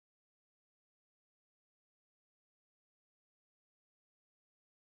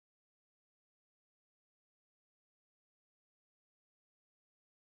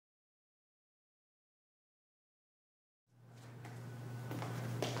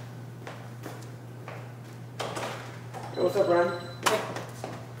What's up, Ron?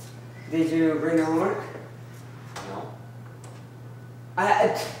 Did you bring the homework? No.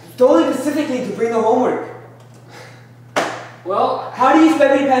 I told you specifically to bring the homework. Well, how do you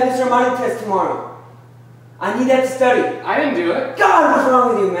expect me to pass Mr. Amadio test tomorrow? I need that to study. I didn't do it. God, what's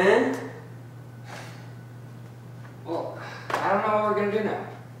wrong with you, man? Well, I don't know what we're gonna do now.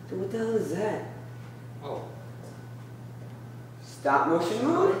 Dude, what the hell is that? Oh. Stop motion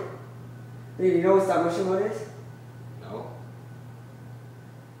mode? Dude, you know what stop motion mode is? No.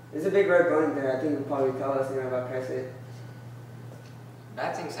 There's a big red button there. I think you'll probably tell us if I press it.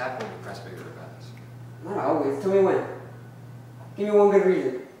 Bad things happen when you press bigger buttons. Not always. Tell me when. Give me one good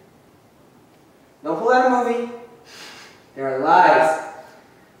reason. Don't pull out a movie. There are lies.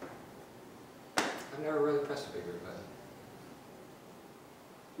 I've never really pressed a bigger button.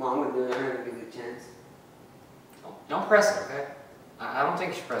 Well, I'm gonna do it. I'm gonna give it a chance. Don't press it, okay? I don't think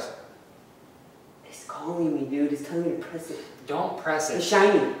you should press it. It's calling me, dude. It's telling me to press it. Don't press it. It's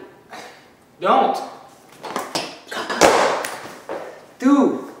shiny. Don't!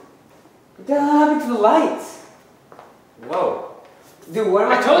 Dude! What the hell happened to the lights? Whoa. Dude, what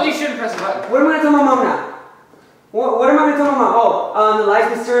am I... I told you you shouldn't press the button. What am I gonna tell my mom now? What am I gonna tell my mom? Oh, the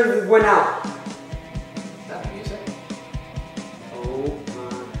lights mysteriously went out. Is that music? Oh my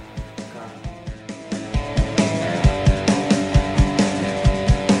god.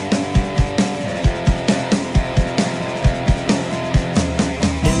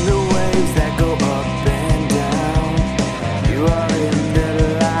 In the waves that go up and down, you are in the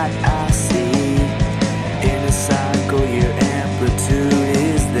light I see. In a cycle, your amplitude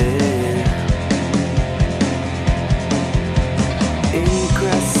is there. In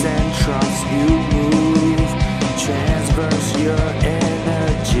crests and troughs you move, transverse your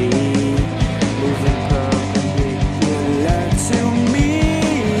energy, moving perpendicular to me.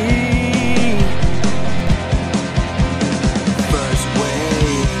 First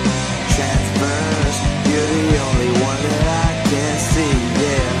wave, transverse, you're the only one that I can see,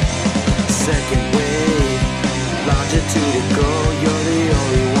 yeah. Second wave, longitudinal, you're the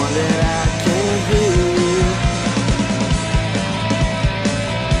only one that I can hear.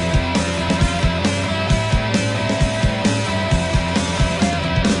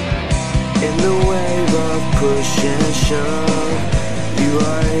 In the wave of push and shove, you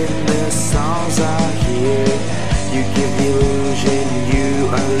are in the songs I hear. You give the illusion you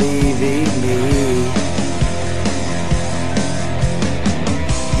are leaving me,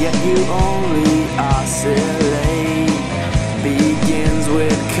 yet you only oscillate. Begins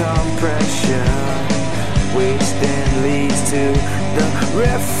with compression, which then leads to the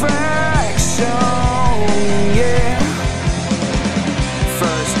refraction, yeah.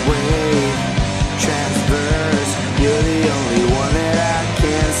 First wave, transverse, you're the only one that I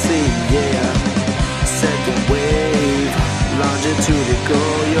can see, yeah. Second wave,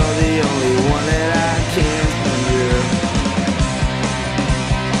 longitudinal, you're the only one that I can hear.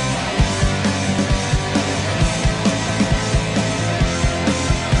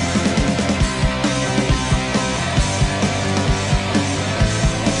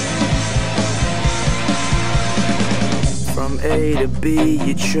 From A to B,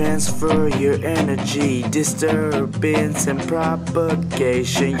 you transfer your energy, disturbance and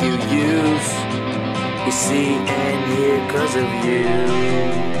propagation you use. You see and hear 'cause of you.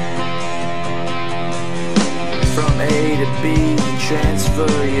 From A to B, you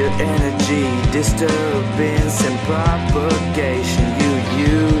transfer your energy, disturbance and propagation you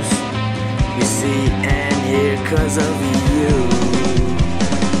use. You see and hear 'cause of you.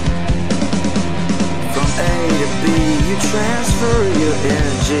 From A to B, you transfer your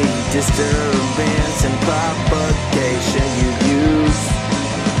energy, disturbance and propagation you use.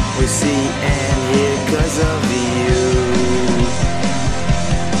 We see and hear 'cause of you.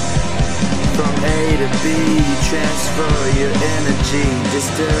 From A to B, you transfer your energy,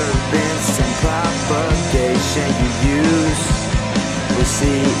 disturbance and propagation you use. We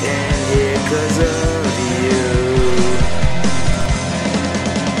see and hear 'cause of you.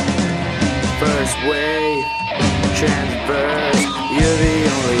 First wave, transverse, you're the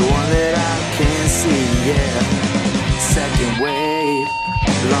only one that I can see, yeah. Second wave,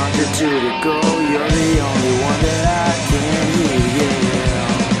 longitudinal, you're the only one that I can hear, yeah.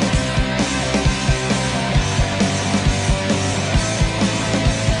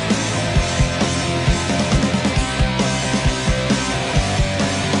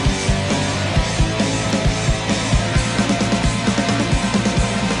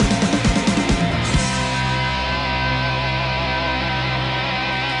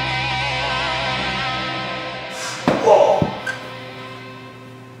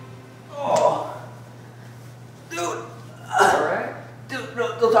 Oh.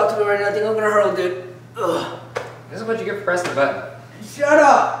 right now. I think I'm gonna hurl, dude. Ugh. This is what you get for pressing the button. Shut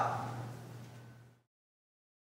up!